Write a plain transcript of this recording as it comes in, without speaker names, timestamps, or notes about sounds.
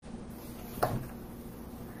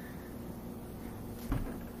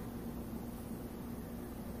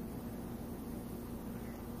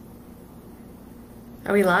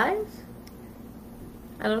Are we live?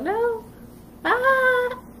 I don't know.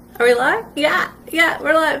 Ah, are we live? Yeah,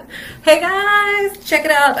 we're live. Hey guys, check it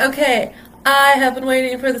out. Okay, I have been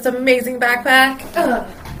waiting for this amazing backpack.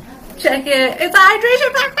 Check it. It's a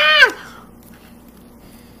hydration backpack!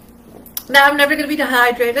 Now, I'm never going to be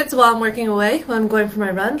dehydrated while I'm working away, when I'm going for my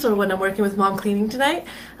runs, or when I'm working with mom cleaning tonight.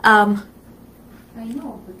 I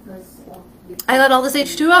know, because I got all this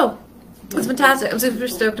H2O. It's fantastic. I'm super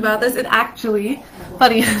stoked about this. It actually,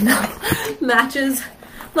 funny enough, matches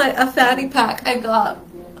a fanny pack I got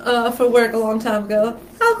for work a long time ago.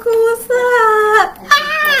 How cool is that?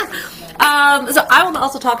 Ah! So I want to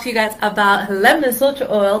also talk to you guys about lemon and soldier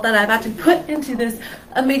oil that I've actually put into this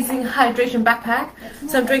amazing hydration backpack.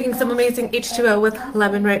 So I'm drinking some amazing H2O with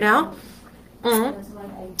lemon right now.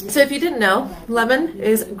 So if you didn't know, lemon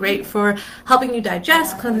is great for helping you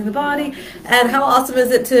digest, cleansing the body, and how awesome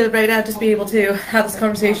is it to right now just be able to have this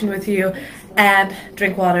conversation with you and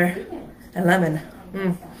drink water and lemon.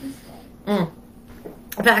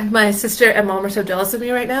 In fact, my sister and mom are so jealous of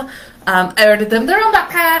me right now. I ordered them their own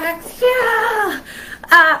backpacks. Yeah!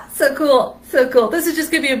 So cool. So cool. This is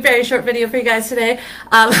just going to be a very short video for you guys today.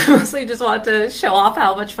 I mostly just want to show off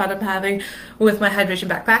how much fun I'm having with my hydration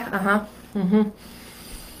backpack.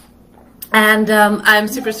 And I'm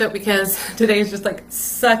super stoked because today is just like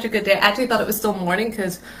such a good day. I actually thought it was still morning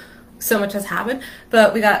because so much has happened,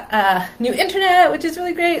 but we got new internet, which is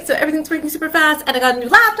really great, so everything's working super fast, and I got a new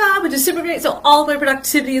laptop, which is super great, so all of my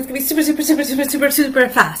productivity is gonna be super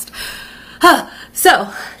fast.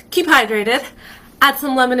 So keep hydrated, add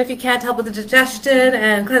some lemon if you can to help with the digestion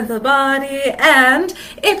and cleanse the body, and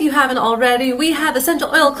if you haven't already, we have essential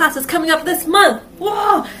oil classes coming up this month.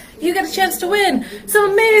 Whoa! You get a chance to win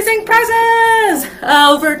some amazing prizes!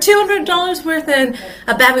 Over $200 worth in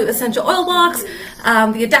a Bad Boot Essential Oil box,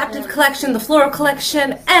 the Adaptive Collection, the Floral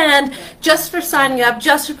Collection, and just for signing up,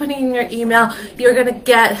 just for putting in your email, you're going to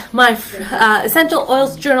get my Essential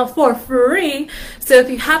Oils Journal for free. So if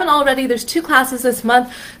you haven't already, there's 2 classes this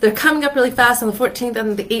month. They're coming up really fast on the 14th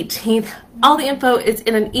and the 18th. All the info is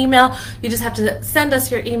in an email. You just have to send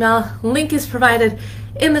us your email. Link is provided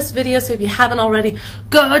in this video, so if you haven't already,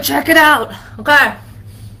 go check it out. Okay.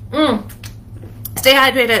 Stay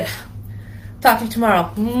hydrated. Talk to you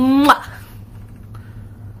tomorrow. Mwah.